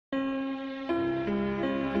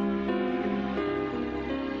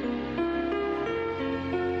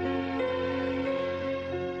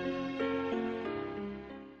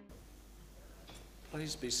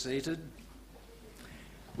Please be seated.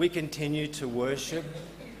 We continue to worship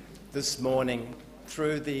this morning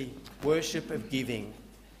through the worship of giving,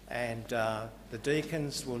 and the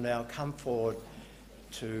deacons will now come forward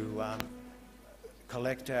to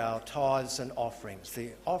collect our tithes and offerings. The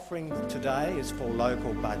offering today is for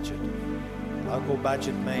local budget. Local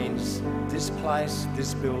budget means this place,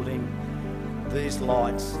 this building, these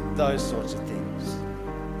lights, those sorts of things.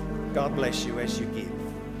 God bless you as you give.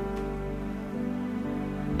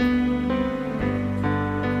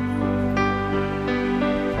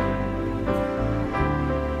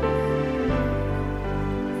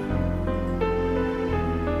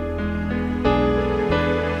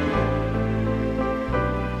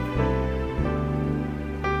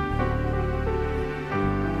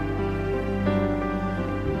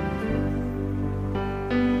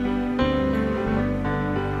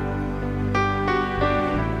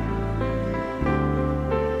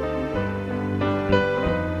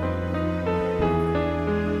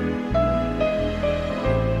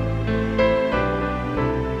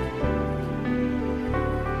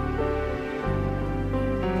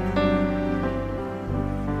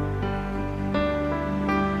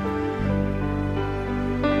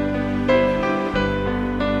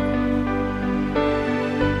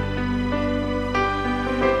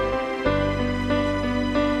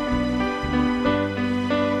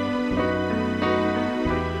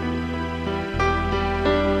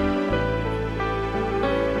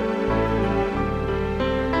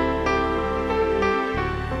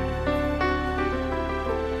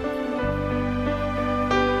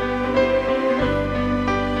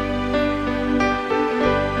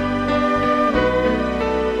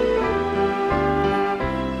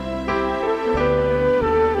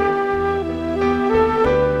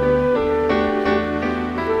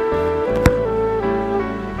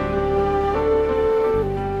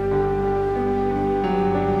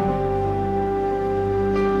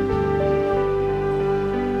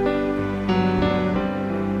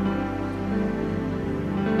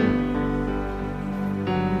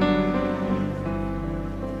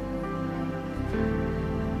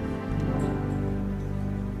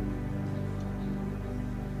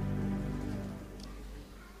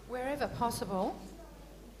 Possible,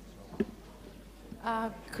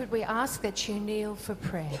 could we ask that you kneel for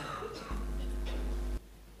prayer?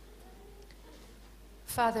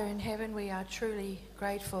 Father in heaven, we are truly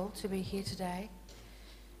grateful to be here today,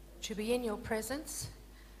 to be in your presence,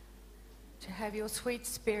 to have your sweet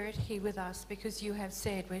spirit here with us, because you have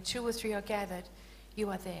said where two or three are gathered, you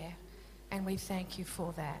are there, and we thank you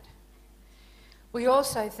for that. We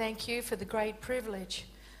also thank you for the great privilege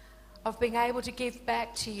of being able to give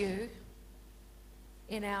back to you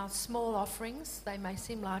in our small offerings. They may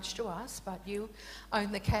seem large to us, but you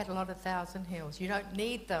own the cattle on 1,000 hills. You don't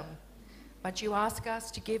need them, but you ask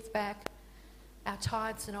us to give back our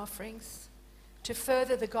tithes and offerings to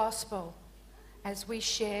further the gospel as we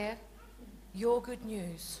share your good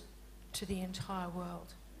news to the entire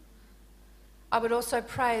world. I would also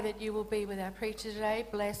pray that you will be with our preacher today.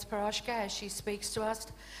 Bless Piroska as she speaks to us.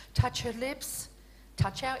 Touch her lips,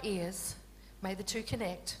 touch our ears. May the two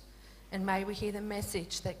connect. And may we hear the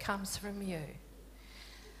message that comes from you.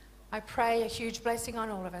 I pray a huge blessing on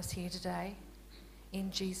all of us here today.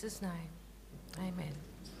 In Jesus' name, amen.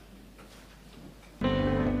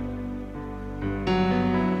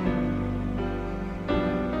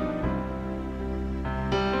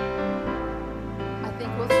 I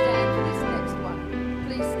think we'll stand for this next one.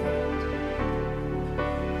 Please stand.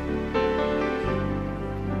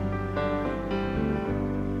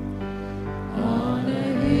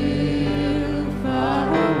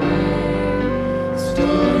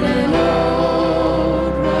 Stood an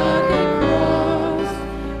old rugged cross,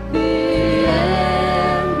 the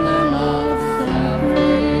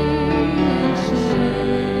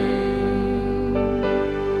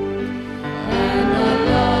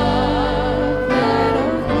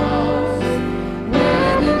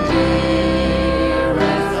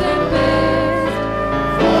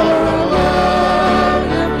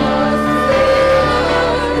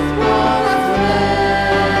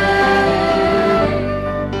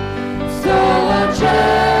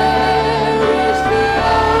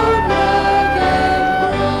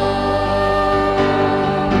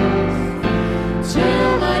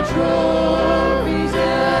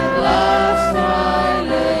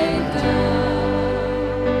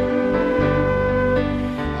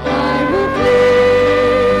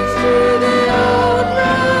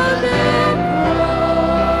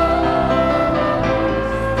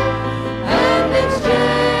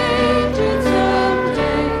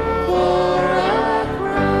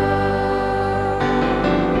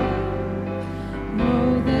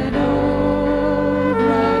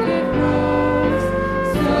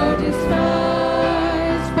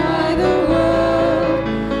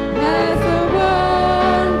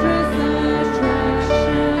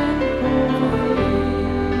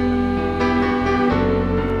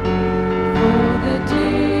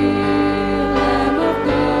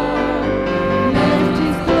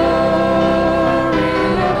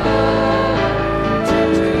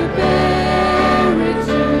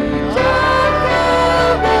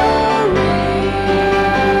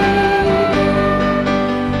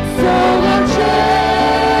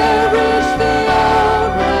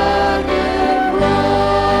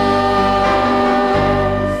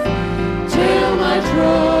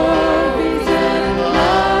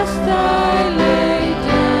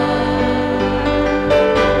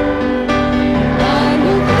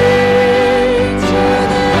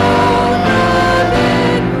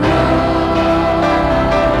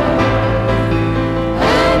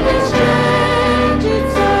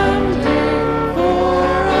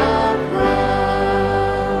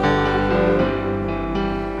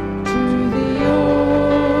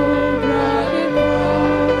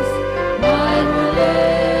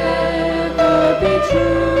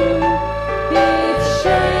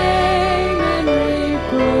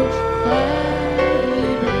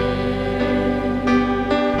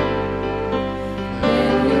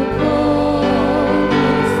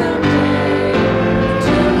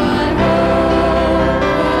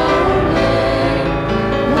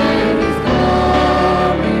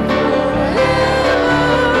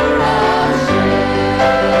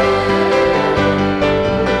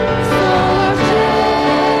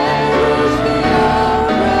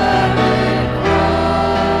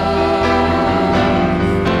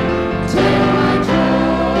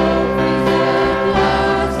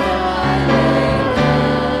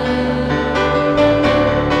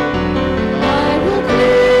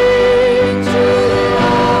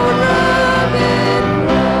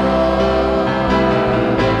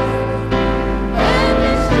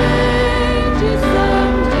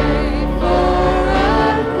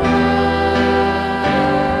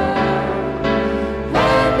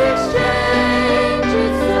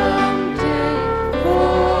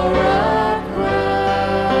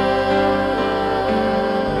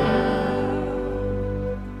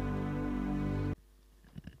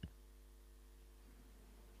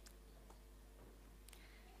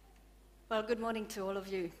Well, good morning to all of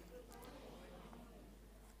you.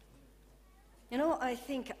 You know, I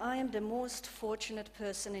think I am the most fortunate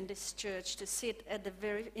person in this church to sit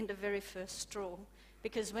in the very first row,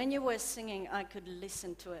 because when you were singing, I could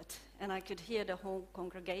listen to it, and I could hear the whole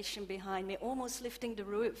congregation behind me, almost lifting the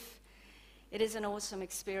roof. It is an awesome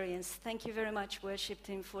experience. Thank you very much, worship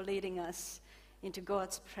team, for leading us into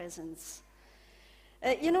God's presence.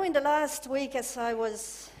 You know, in the last week, as I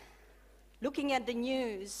was looking at the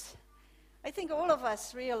news, I think all of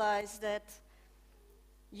us realized that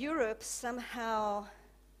Europe somehow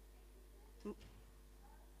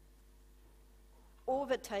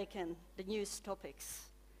overtaken the news topics.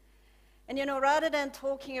 And you know, rather than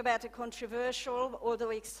talking about a controversial, although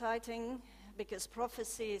exciting, because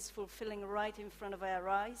prophecy is fulfilling right in front of our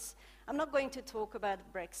eyes, I'm not going to talk about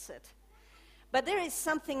Brexit. But there is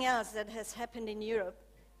something else that has happened in Europe,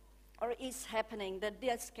 or is happening, that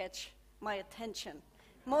does catch my attention.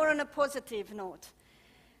 More on a positive note.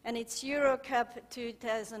 And it's Euro Cup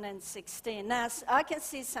 2016. Now, I can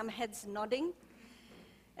see some heads nodding.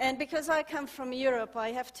 And because I come from Europe,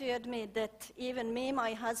 I have to admit that even me,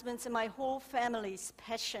 my husband's, and my whole family's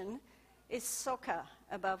passion is soccer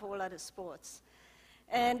above all other sports.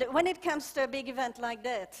 And when it comes to a big event like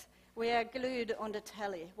that, we are glued on the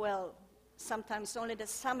telly. Well, sometimes only the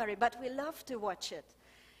summary, but we love to watch it.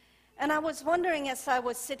 And I was wondering, as I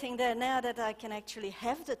was sitting there, now that I can actually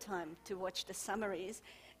have the time to watch the summaries,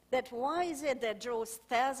 that why is it that draws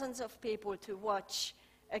thousands of people to watch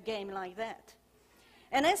a game like that?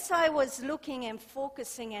 And as I was looking and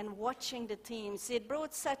focusing and watching the teams, it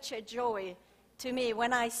brought such a joy to me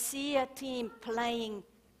when I see a team playing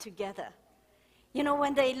together. You know,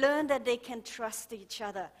 when they learn that they can trust each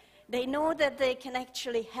other, they know that they can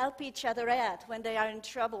actually help each other out when they are in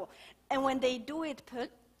trouble. And when they do it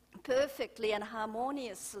perfectly and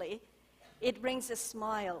harmoniously, it brings a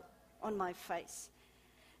smile on my face.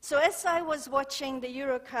 So as I was watching the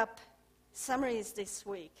Euro Cup summaries this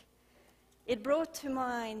week, it brought to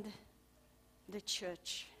mind the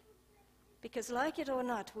church. Because like it or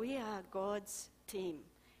not, we are God's team.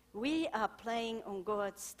 We are playing on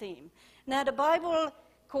God's team. Now the Bible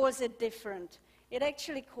calls it different. It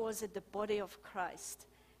actually calls it the body of Christ.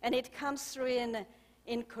 And it comes through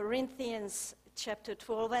in Corinthians chapter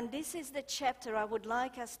 12. And this is the chapter I would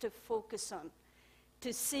like us to focus on,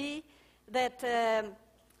 to see that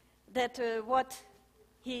what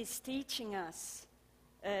he is teaching us,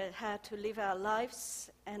 how to live our lives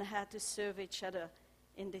and how to serve each other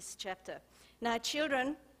in this chapter. Now,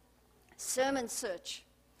 children, sermon search.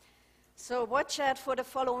 So watch out for the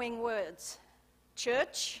following words: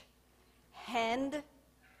 church, hand,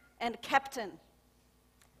 and captain.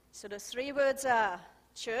 So the three words are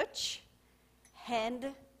church,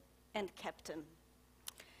 hand, and captain.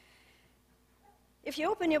 If you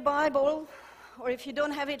open your Bible, or if you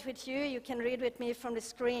don't have it with you, you can read with me from the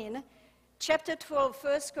screen. Chapter 12,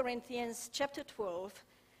 1 Corinthians chapter 12,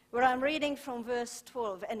 where I'm reading from verse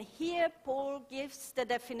 12. And here Paul gives the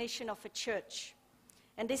definition of a church.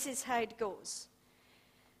 And this is how it goes.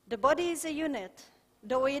 The body is a unit,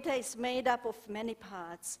 though it is made up of many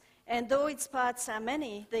parts. And though its parts are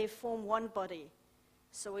many, they form one body.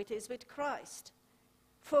 So it is with Christ.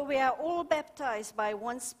 For we are all baptized by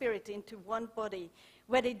one Spirit into one body,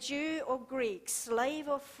 whether Jew or Greek, slave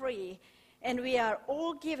or free, and we are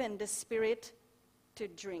all given the Spirit to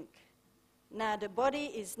drink. Now the body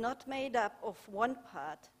is not made up of one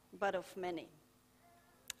part, but of many.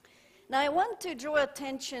 Now I want to draw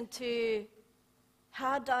attention to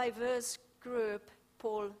how diverse group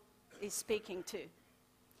Paul is speaking to.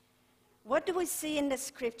 What do we see in the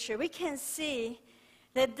scripture? We can see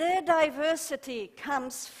that their diversity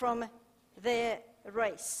comes from their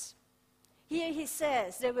race. Here he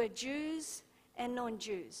says there were Jews and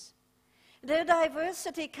non-Jews. Their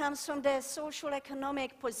diversity comes from their social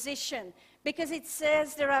economic position, because it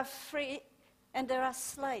says there are free and there are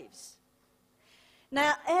slaves.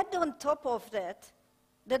 Now add on top of that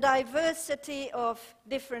the diversity of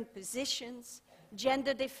different positions,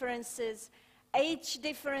 gender differences, age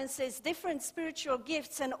differences, different spiritual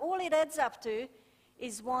gifts, and all it adds up to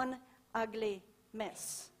is one ugly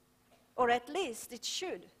mess. Or at least it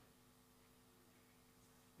should.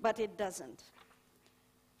 But it doesn't.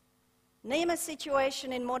 Name a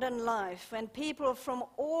situation in modern life when people from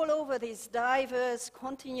all over these diverse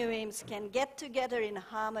continuums can get together in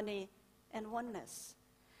harmony and oneness.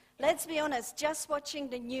 Let's be honest, just watching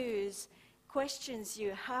the news questions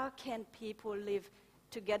you, how can people live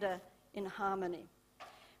together in harmony?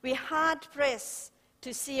 We're hard-pressed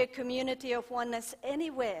to see a community of oneness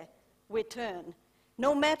anywhere we turn,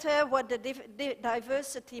 no matter what the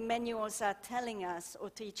diversity manuals are telling us or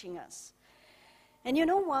teaching us. And you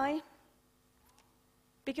know why?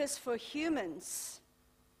 Because for humans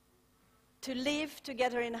to live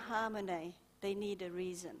together in harmony, they need a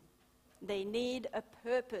reason. They need a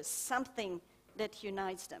purpose, something that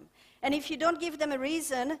unites them. And if you don't give them a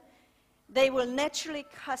reason, they will naturally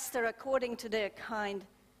cluster according to their kind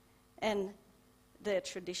and their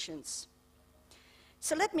traditions.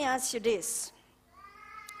 So let me ask you this.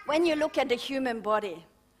 When you look at the human body,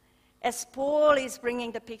 as Paul is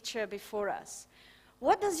bringing the picture before us,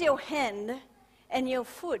 what does your hand and your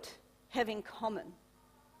foot have in common?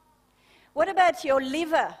 What about your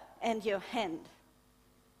liver and your hand?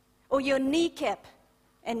 Or your kneecap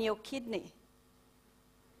and your kidney?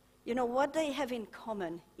 You know, what they have in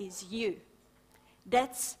common is you.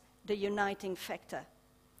 That's the uniting factor.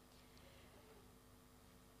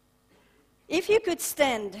 If you could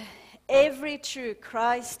stand every true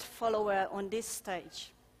Christ follower on this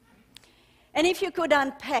stage, and if you could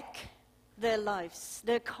unpack their lives,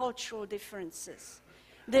 their cultural differences,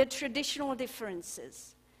 their traditional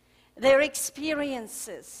differences, their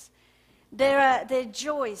experiences, their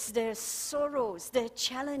joys, their sorrows, their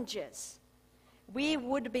challenges, we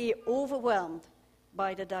would be overwhelmed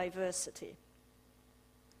by the diversity.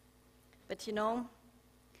 But you know,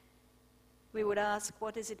 we would ask,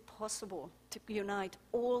 what is it possible to unite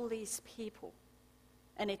all these people?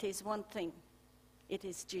 And it is one thing. It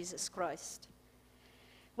is Jesus Christ.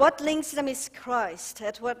 What links them is Christ.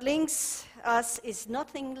 And what links us is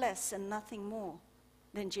nothing less and nothing more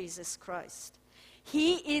than Jesus Christ.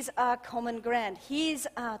 He is our common ground. He is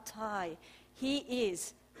our tie. He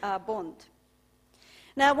is our bond.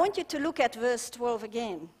 Now I want you to look at verse 12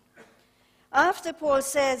 again. After Paul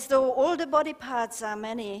says, though all the body parts are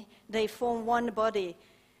many, they form one body.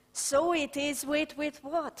 So it is with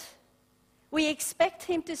what? We expect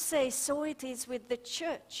him to say, so it is with the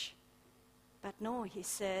church. But no, he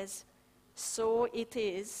says, so it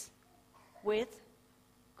is with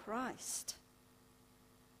Christ.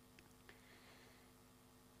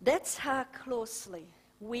 That's how closely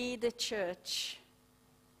we, the church,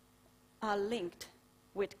 are linked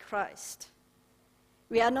with Christ.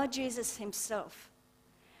 We are not Jesus himself,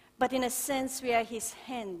 but in a sense we are his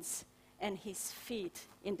hands and his feet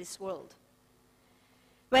in this world.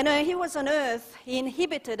 When he was on earth, he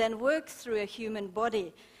inhabited and worked through a human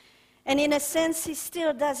body. And in a sense, he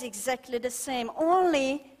still does exactly the same,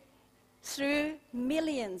 only through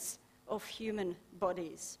millions of human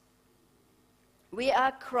bodies. We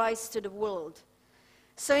are Christ to the world.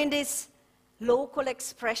 So in this local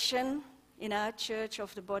expression in our church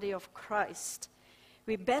of the body of Christ,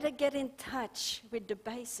 we better get in touch with the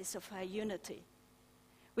basis of our unity,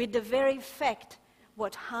 with the very fact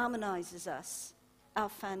what harmonizes us, our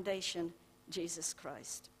foundation, Jesus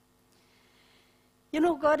Christ. You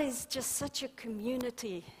know, God is just such a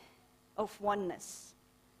community of oneness.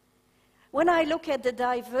 When I look at the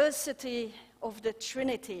diversity of the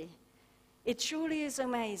Trinity, it truly is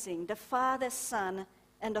amazing. The Father, Son,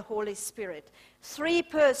 and the Holy Spirit. 3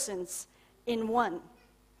 persons in one.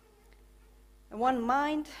 One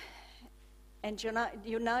mind and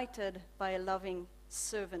united by a loving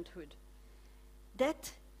servanthood. That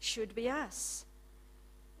should be us.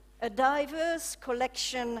 A diverse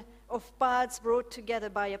collection of parts brought together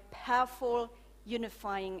by a powerful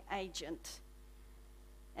unifying agent.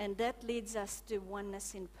 And that leads us to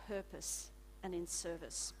oneness in purpose and in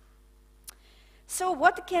service. So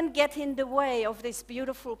what can get in the way of this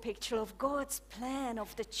beautiful picture of God's plan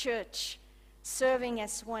of the church serving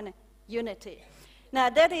as one unity? Now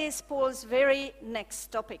that is Paul's very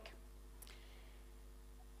next topic.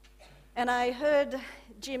 And I heard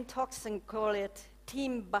Jim Toxon call it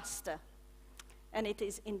team buster, and it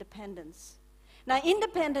is independence. Now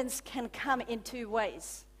independence can come in 2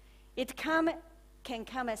 ways. It can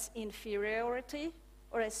come as inferiority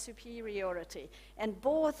or as superiority, and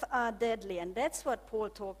both are deadly, and that's what Paul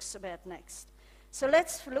talks about next. So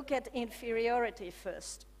let's look at inferiority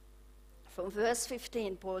first. From verse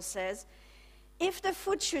 15, Paul says, if the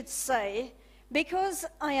foot should say, because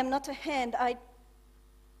I am not a hand,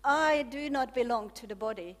 I do not belong to the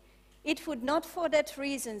body, it would not for that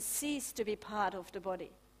reason cease to be part of the body.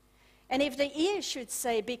 And if the ear should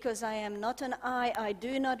say, because I am not an eye, I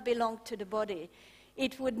do not belong to the body,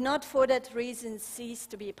 it would not for that reason cease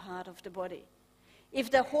to be part of the body. If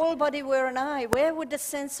the whole body were an eye, where would the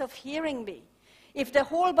sense of hearing be? If the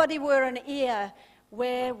whole body were an ear,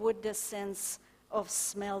 where would the sense of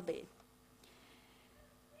smell be?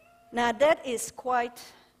 Now that is quite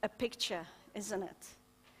a picture, isn't it?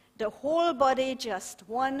 The whole body, just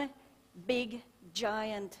one big,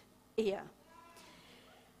 giant ear.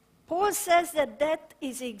 Paul says that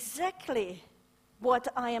is exactly what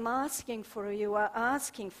I am asking for, you are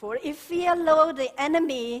asking for, if we allow the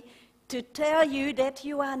enemy to tell you that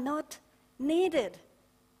you are not needed.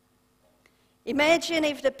 Imagine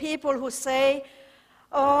if the people who say,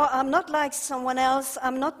 oh, I'm not like someone else,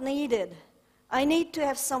 I'm not needed. I need to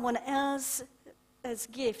have someone else's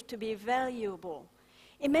gift to be valuable.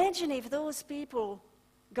 Imagine if those people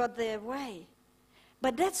got their way.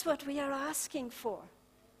 But that's what we are asking for.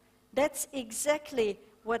 That's exactly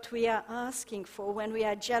what we are asking for when we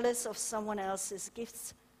are jealous of someone else's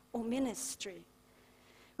gifts or ministry.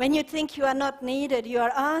 When you think you are not needed, you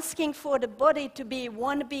are asking for the body to be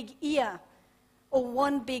one big ear or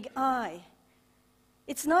one big eye.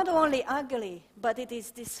 It's not only ugly, but it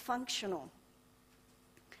is dysfunctional.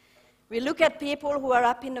 We look at people who are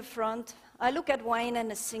up in the front. I look at Wayne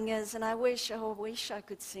and the singers, and I wish I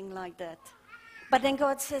could sing like that. But then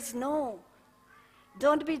God says, no.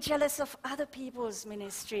 Don't be jealous of other people's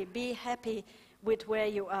ministry. Be happy with where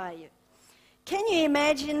you are. Can you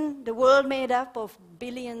imagine the world made up of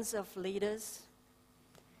billions of leaders?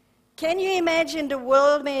 Can you imagine the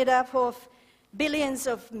world made up of billions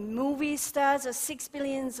of movie stars, or 6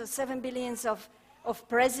 billions or 7 billions of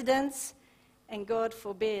presidents, and God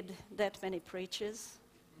forbid that many preachers?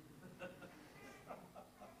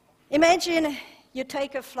 Imagine you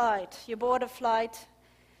take a flight, you board a flight,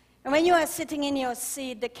 and when you are sitting in your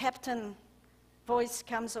seat, the captain voice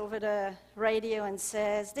comes over the radio and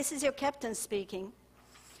says, this is your captain speaking.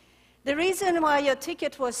 The reason why your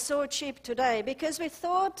ticket was so cheap today, because we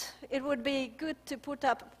thought it would be good to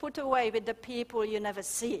put away with the people you never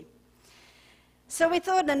see. So we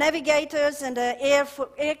thought the navigators and the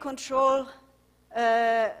air control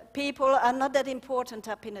people are not that important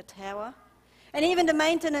up in the tower. And even the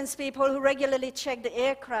maintenance people who regularly check the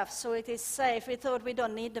aircraft so it is safe, we thought we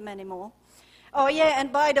don't need them anymore. Oh yeah, and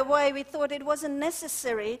by the way, we thought it wasn't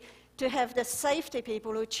necessary to have the safety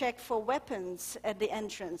people who check for weapons at the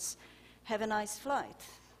entrance. Have a nice flight.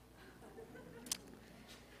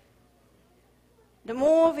 The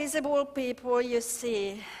more visible people you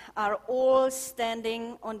see are all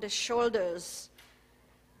standing on the shoulders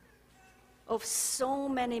of so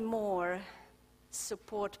many more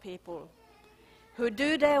support people who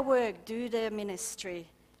do their work, do their ministry,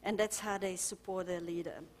 and that's how they support their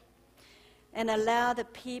leader. And allow the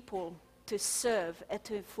people to serve and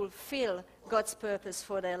to fulfill God's purpose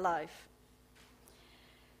for their life.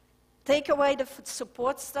 Take away the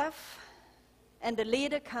support staff, and the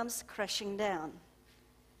leader comes crashing down.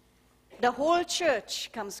 The whole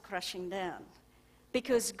church comes crashing down,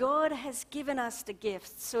 because God has given us the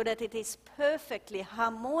gifts so that it is perfectly,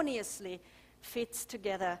 harmoniously fits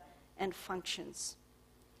together and functions.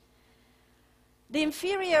 The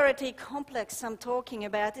inferiority complex I'm talking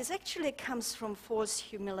about actually comes from false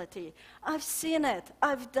humility. I've seen it.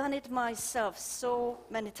 I've done it myself so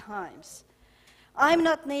many times. I'm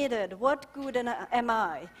not needed. What good am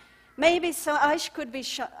I? Maybe I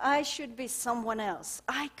should be someone else.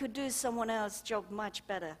 I could do someone else's job much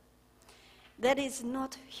better. That is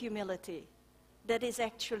not humility. That is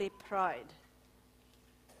actually pride.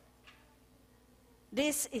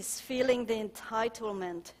 This is feeling the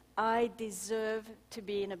entitlement. I deserve to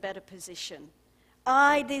be in a better position.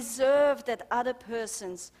 I deserve that other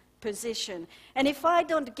person's position. And if I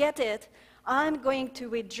don't get it, I'm going to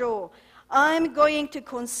withdraw. I'm going to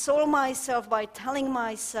console myself by telling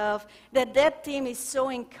myself that that team is so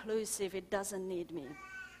inclusive, it doesn't need me.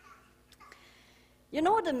 You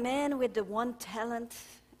know the man with the one talent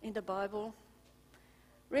in the Bible?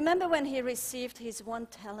 Remember when he received his one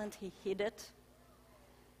talent, he hid it?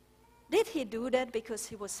 Did he do that because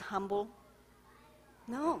he was humble?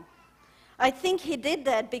 No. I think he did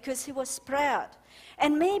that because he was proud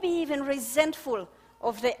and maybe even resentful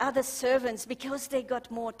of the other servants because they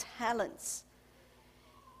got more talents.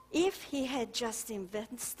 If he had just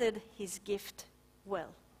invested his gift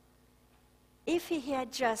well, if he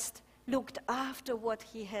had just looked after what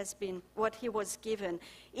he was given,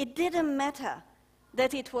 it didn't matter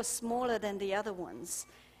that it was smaller than the other ones,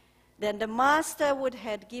 then the master would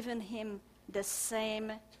have given him the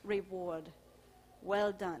same reward.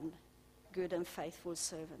 Well done, good and faithful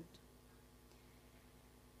servant.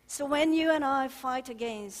 So when you and I fight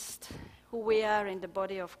against who we are in the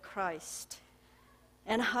body of Christ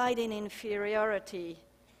and hide in inferiority,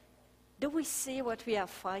 do we see what we are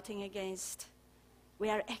fighting against? We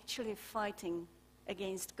are actually fighting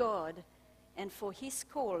against God and for His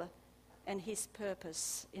call and His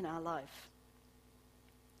purpose in our life.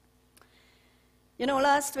 You know,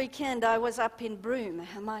 last weekend I was up in Broome,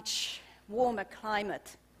 a much warmer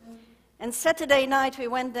climate. And Saturday night we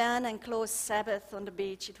went down and closed Sabbath on the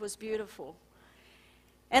beach. It was beautiful.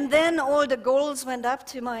 And then all the goals went up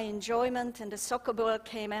to my enjoyment, and the soccer ball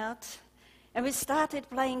came out. And we started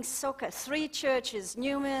playing soccer. 3 churches,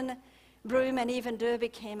 Newman, Broome, and even Derby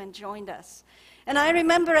came and joined us. And I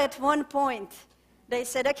remember at one point, they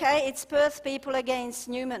said, okay, it's Perth people against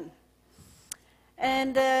Newman.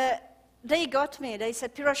 And they got me. They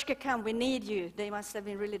said, Piroska, come, we need you. They must have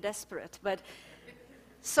been really desperate.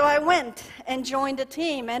 So I went and joined the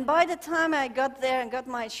team. And by the time I got there and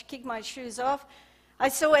kicked my shoes off, I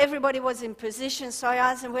saw everybody was in position. So I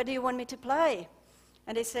asked them, where do you want me to play?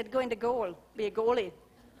 And they said, go in the goal, be a goalie.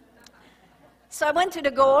 So I went to the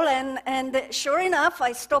goal, and sure enough,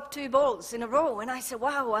 I stopped 2 balls in a row. And I said,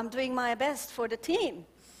 wow, I'm doing my best for the team.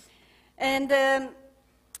 And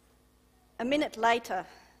a minute later,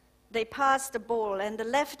 they passed the ball, and the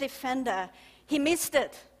left defender, he missed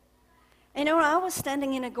it. And, I was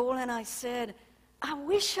standing in a goal, and I said, I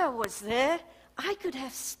wish I was there. I could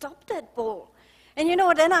have stopped that ball. And,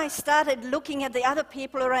 then I started looking at the other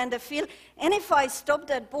people around the field, and if I stopped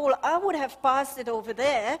that ball, I would have passed it over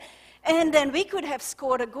there, and then we could have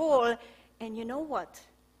scored a goal. And you know what?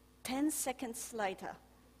 10 seconds later,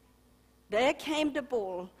 there came the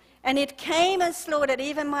ball, and it came as slow that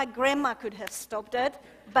even my grandma could have stopped it,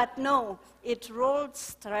 but no, it rolled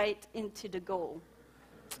straight into the goal.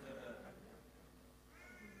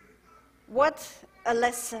 What a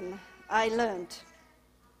lesson I learned.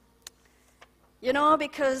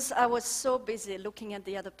 Because I was so busy looking at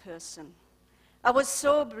the other person. I was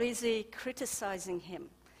so busy criticizing him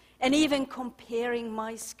and even comparing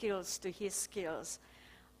my skills to his skills.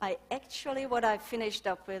 What I finished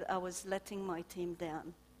up with, I was letting my team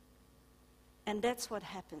down. And that's what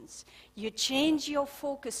happens. You change your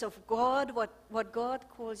focus of God, what God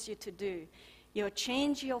calls you to do. You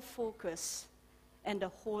change your focus, and the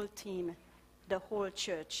whole team, the whole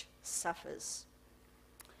church suffers.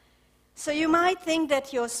 So you might think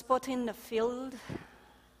that your spot in the field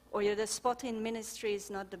or the spot in ministry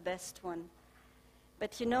is not the best one.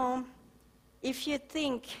 But if you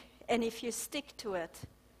think and if you stick to it,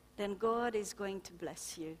 then God is going to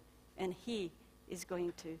bless you, and He is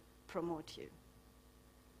going to promote you.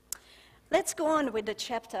 Let's go on with the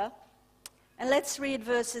chapter, and let's read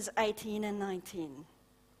verses 18 and 19.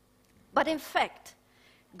 But in fact,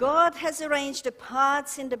 God has arranged the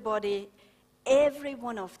parts in the body, every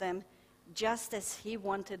one of them, just as He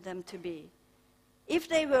wanted them to be. If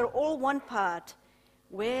they were all one part,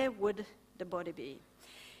 where would the body be?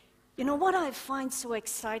 What I find so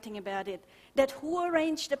exciting about it, that who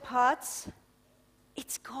arranged the parts?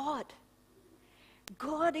 It's God.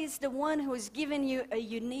 God is the one who has given you a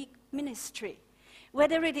unique ministry.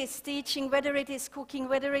 Whether it is teaching, whether it is cooking,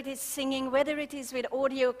 whether it is singing, whether it is with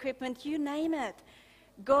audio equipment, you name it.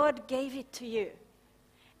 God gave it to you.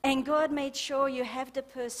 And God made sure you have the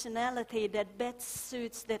personality that best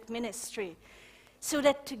suits that ministry, so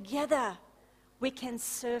that together we can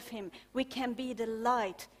serve Him. We can be the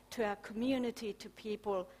light to our community, to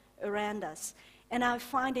people around us. And I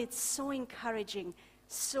find it so encouraging,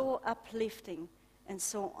 so uplifting, and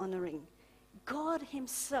so honoring. God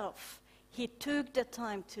Himself, He took the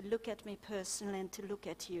time to look at me personally and to look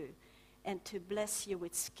at you and to bless you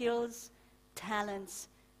with skills, talents,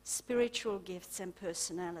 spiritual gifts, and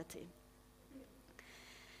personality.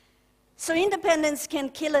 So independence can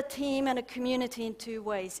kill a team and a community in 2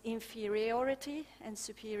 ways, inferiority and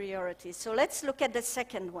superiority. So let's look at the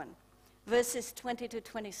second one, verses 20 to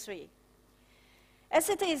 23. As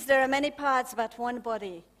it is, there are many parts but one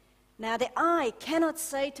body. Now the eye cannot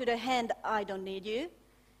say to the hand, I don't need you,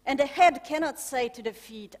 and the head cannot say to the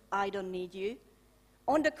feet, I don't need you.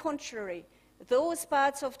 On the contrary, those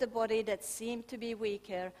parts of the body that seem to be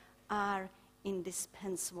weaker are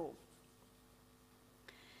indispensable.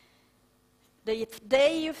 The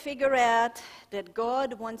day you figure out that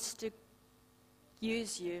God wants to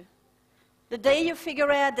use you, the day you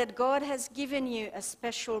figure out that God has given you a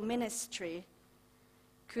special ministry,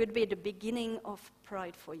 could be the beginning of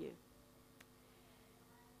pride for you.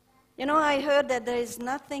 I heard that there is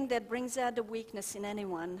nothing that brings out the weakness in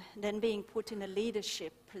anyone than being put in a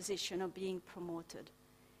leadership position or being promoted.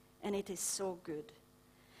 And it is so good.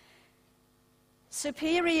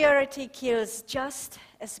 Superiority kills just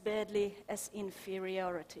as badly as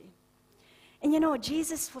inferiority. And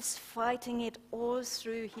Jesus was fighting it all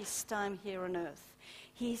through His time here on earth.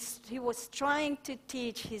 He was trying to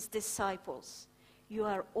teach His disciples, you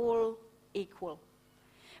are all equal.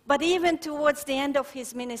 But even towards the end of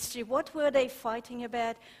His ministry, what were they fighting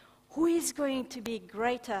about? Who is going to be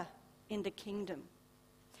greater in the kingdom?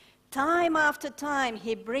 Time after time,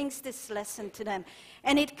 He brings this lesson to them.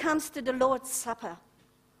 And it comes to the Lord's Supper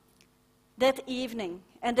that evening.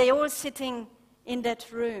 And they're all sitting in that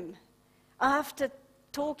room after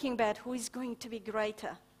talking about who is going to be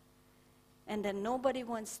greater. And then nobody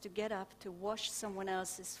wants to get up to wash someone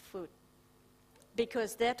else's foot,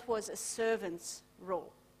 because that was a servant's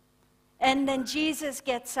role. And then Jesus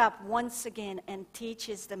gets up once again and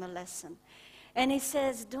teaches them a lesson. And he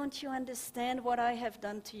says, don't you understand what I have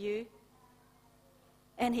done to you?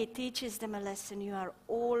 And he teaches them a lesson. You are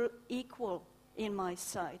all equal in my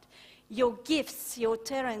sight. Your gifts, your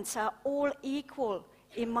talents are all equal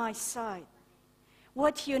in my sight.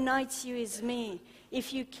 What unites you is me.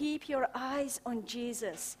 If you keep your eyes on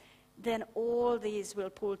Jesus, then all these will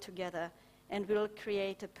pull together and will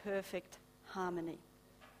create a perfect harmony.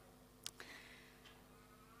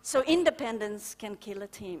 So independence can kill a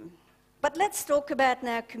team. But let's talk about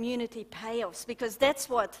now community payoffs, because that's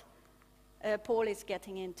what Paul is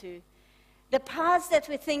getting into. The parts that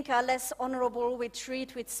we think are less honorable, we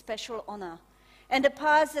treat with special honor. And the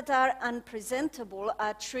parts that are unpresentable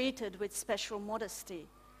are treated with special modesty,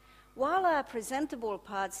 while our presentable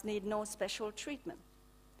parts need no special treatment.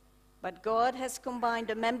 But God has combined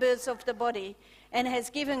the members of the body and has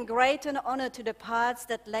given great honor to the parts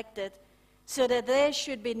that lacked it, so that there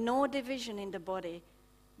should be no division in the body,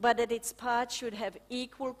 but that its parts should have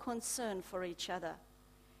equal concern for each other.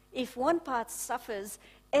 If one part suffers,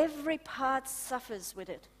 every part suffers with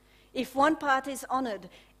it. If one part is honored,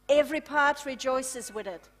 every part rejoices with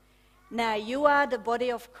it. Now you are the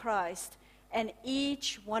body of Christ, and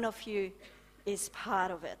each one of you is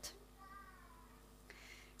part of it.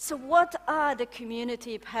 So what are the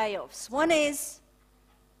community payoffs? One is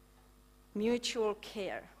mutual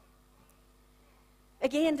care.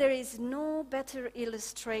 Again, there is no better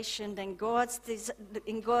illustration than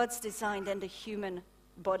in God's design than the human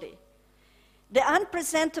body. The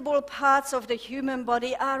unpresentable parts of the human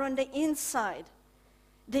body are on the inside.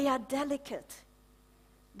 They are delicate.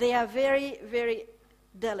 They are very, very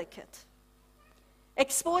delicate.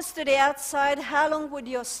 Exposed to the outside, how long would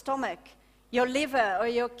your stomach, your liver, or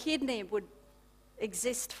your kidney would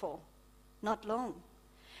exist for? Not long.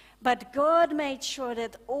 But God made sure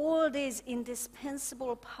that all these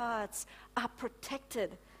indispensable parts are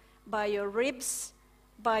protected by your ribs,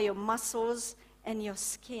 by your muscles, and your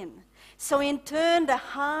skin. So in turn, the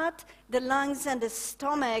heart, the lungs, and the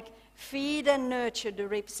stomach feed and nurture the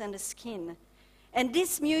ribs and the skin. And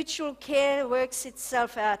this mutual care works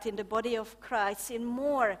itself out in the body of Christ in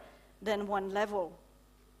more than one level.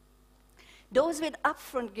 Those with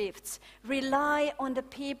upfront gifts rely on the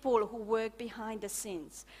people who work behind the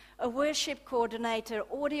scenes. A worship coordinator,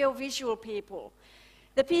 audio-visual people,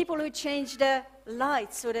 the people who change the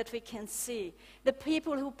lights so that we can see, the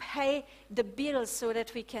people who pay the bills so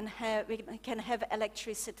that we can have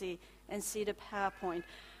electricity and see the PowerPoint.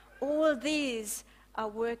 All these are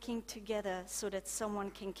working together so that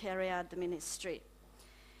someone can carry out the ministry.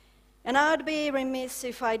 And I would be remiss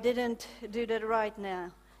if I didn't do that right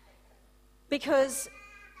now. Because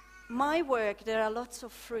my work, there are lots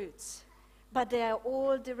of fruits, but they are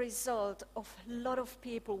all the result of a lot of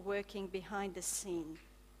people working behind the scene.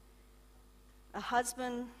 A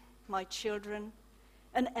husband, my children,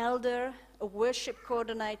 an elder, a worship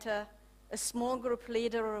coordinator, a small group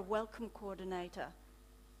leader, or a welcome coordinator.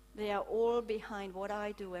 They are all behind what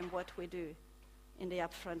I do and what we do in the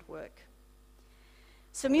upfront work.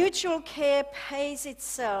 So mutual care plays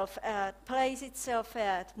itself out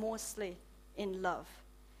mostly in love.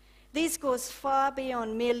 This goes far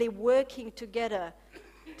beyond merely working together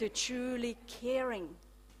to truly caring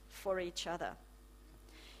for each other.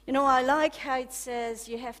 You know, I like how it says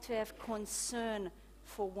you have to have concern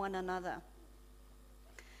for one another.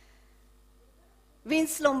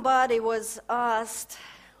 Vince Lombardi was asked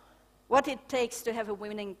what it takes to have a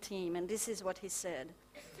winning team, and this is what he said.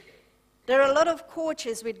 There are a lot of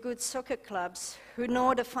coaches with good soccer clubs who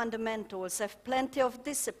know the fundamentals, have plenty of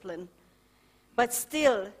discipline, but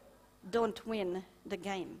still don't win the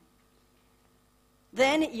game.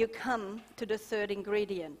 Then you come to the third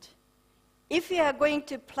ingredient. If you are going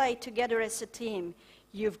to play together as a team,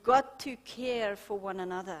 you've got to care for one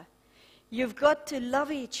another. You've got to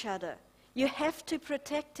love each other. You have to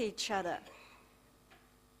protect each other.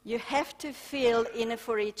 You have to feel in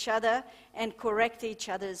for each other and correct each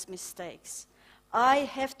other's mistakes. I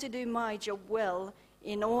have to do my job well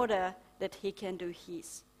in order that he can do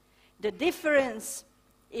his. The difference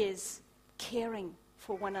is caring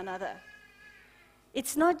for one another.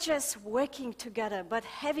 It's not just working together, but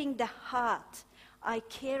having the heart. I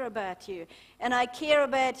care about you, and I care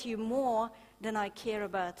about you more than I care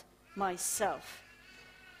about myself.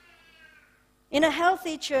 In a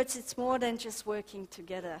healthy church, it's more than just working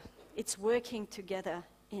together. It's working together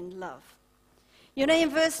in love. You know, in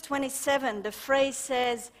verse 27, the phrase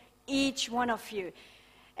says, each one of you.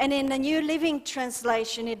 And in the New Living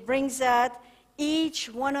Translation, it brings out, each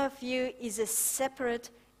one of you is a separate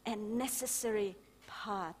and necessary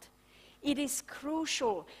part. It is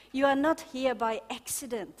crucial. You are not here by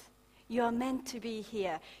accident. You are meant to be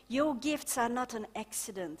here. Your gifts are not an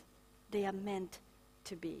accident. They are meant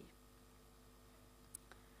to be.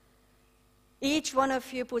 Each one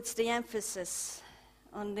of you puts the emphasis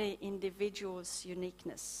on the individual's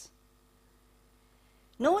uniqueness.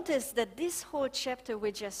 Notice that this whole chapter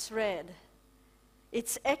we just read,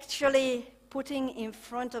 it's actually putting in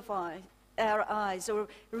front of our eyes or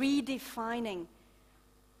redefining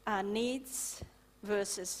our needs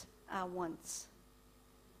versus our wants.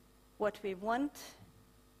 What we want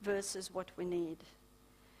versus what we need.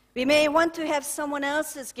 We may want to have someone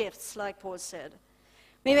else's gifts, like Paul said.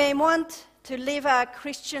 We may want to live our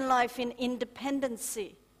Christian life in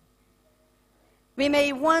independency. We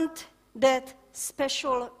may want that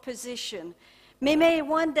special position. We may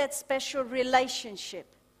want that special relationship.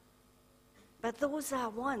 But those are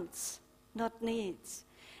wants, not needs.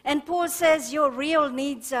 And Paul says your real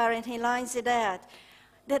needs are, and he lines it out,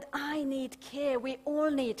 that I need care. We all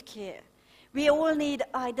need care. We all need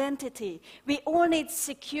identity. We all need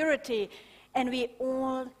security. And we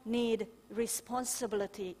all need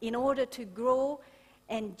responsibility in order to grow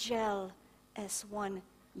and gel as one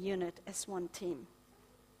unit, as one team.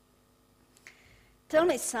 Tell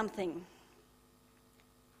me something.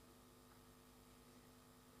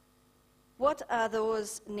 What are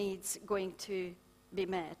those needs going to be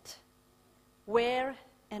met? Where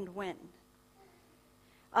and when?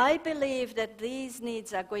 I believe that these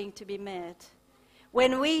needs are going to be met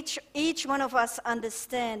when each one of us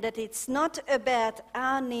understand that it's not about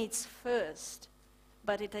our needs first,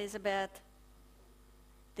 but it is about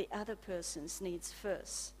the other person's needs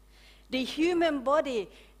first. The human body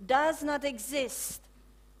does not exist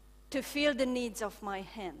to fill the needs of my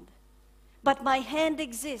hand, but my hand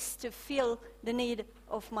exists to fill the need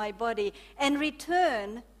of my body. In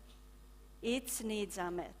return, its needs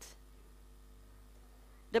are met.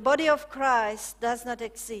 The body of Christ does not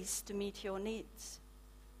exist to meet your needs.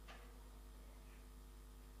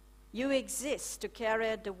 You exist to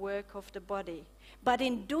carry out the work of the body, but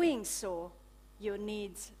in doing so, your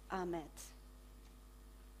needs are met.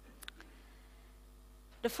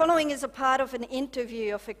 The following is a part of an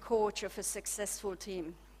interview of a coach of a successful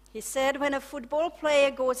team. He said, when a football player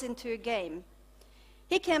goes into a game,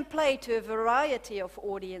 he can play to a variety of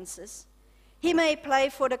audiences. He may play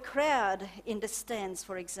for the crowd in the stands,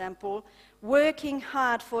 for example, working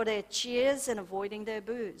hard for their cheers and avoiding their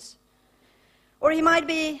boos. Or he might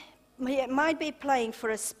be playing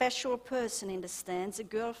for a special person in the stands, a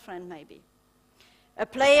girlfriend maybe. A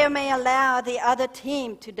player may allow the other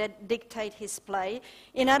team to dictate his play.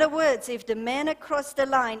 In other words, if the man across the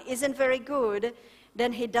line isn't very good,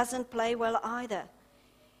 then he doesn't play well either.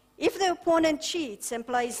 If the opponent cheats and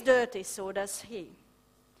plays dirty, so does he.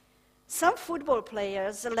 Some football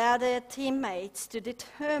players allow their teammates to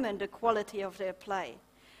determine the quality of their play.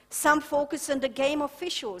 Some focus on the game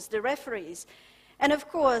officials, the referees. And of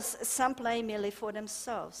course, some play merely for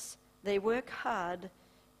themselves. They work hard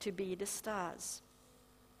to be the stars.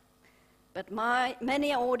 But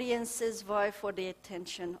many audiences vie for the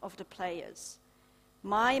attention of the players.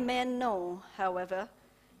 My men know, however,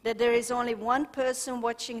 that there is only one person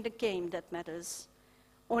watching the game that matters.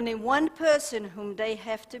 Only one person whom they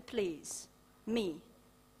have to please, me.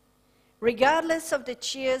 Regardless of the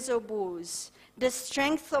cheers or boos, the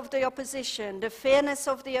strength of the opposition, the fairness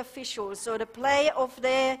of the officials, or the play of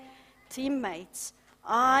their teammates,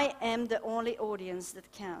 I am the only audience that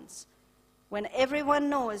counts. When everyone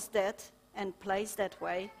knows that and plays that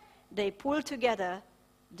way, they pull together,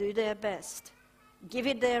 do their best, give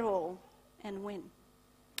it their all, and win.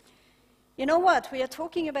 You know what? We are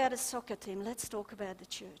talking about a soccer team. Let's talk about the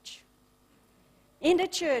church. In the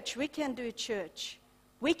church, we can do church.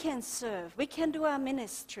 We can serve. We can do our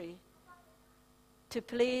ministry to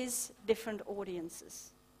please different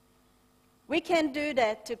audiences. We can do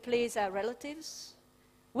that to please our relatives.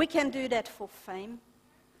 We can do that for fame.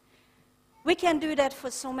 We can do that for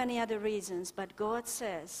so many other reasons, but God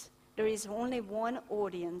says there is only one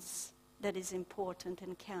audience that is important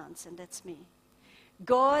and counts, and that's me.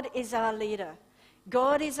 God is our leader.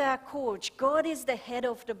 God is our coach. God is the head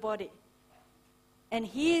of the body. And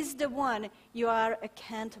He is the one you are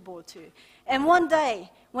accountable to. And one day,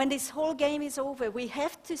 when this whole game is over, we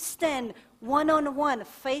have to stand one-on-one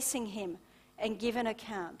facing Him and give an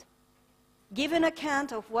account. Give an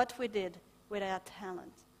account of what we did with our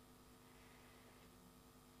talent.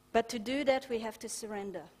 But to do that, we have to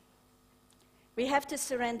surrender. We have to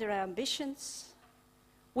surrender our ambitions.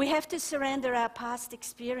 We have to surrender our past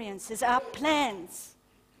experiences, our plans.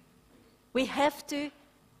 We have to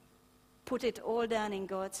put it all down in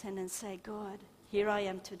God's hand and say, God, here I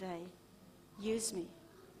am today. Use me.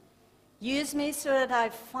 Use me so that I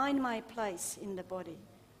find my place in the body.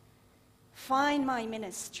 Find my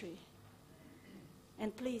ministry.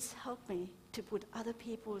 And please help me to put other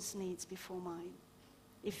people's needs before mine.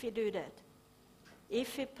 If we do that,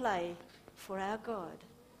 if we play for our God,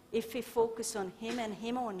 if we focus on Him and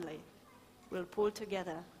Him only, we'll pull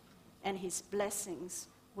together and His blessings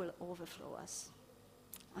will overflow us.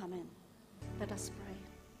 Amen. Let us pray.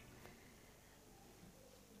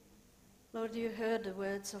 Lord, you heard the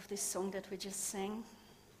words of this song that we just sang,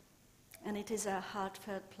 and it is our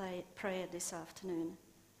heartfelt prayer this afternoon.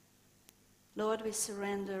 Lord, we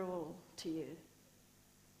surrender all to you.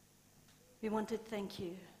 We want to thank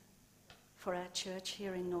you for our church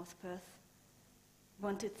here in North Perth. We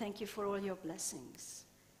want to thank you for all your blessings,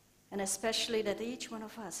 and especially that each one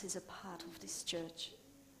of us is a part of this church.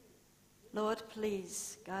 Lord,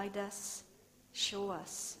 please guide us, show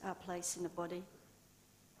us our place in the body.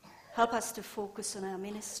 Help us to focus on our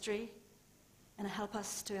ministry, and help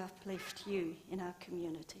us to uplift you in our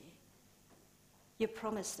community. You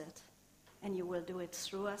promised it, and you will do it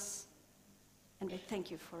through us, and we thank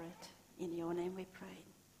you for it. In your name we pray.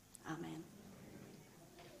 Amen.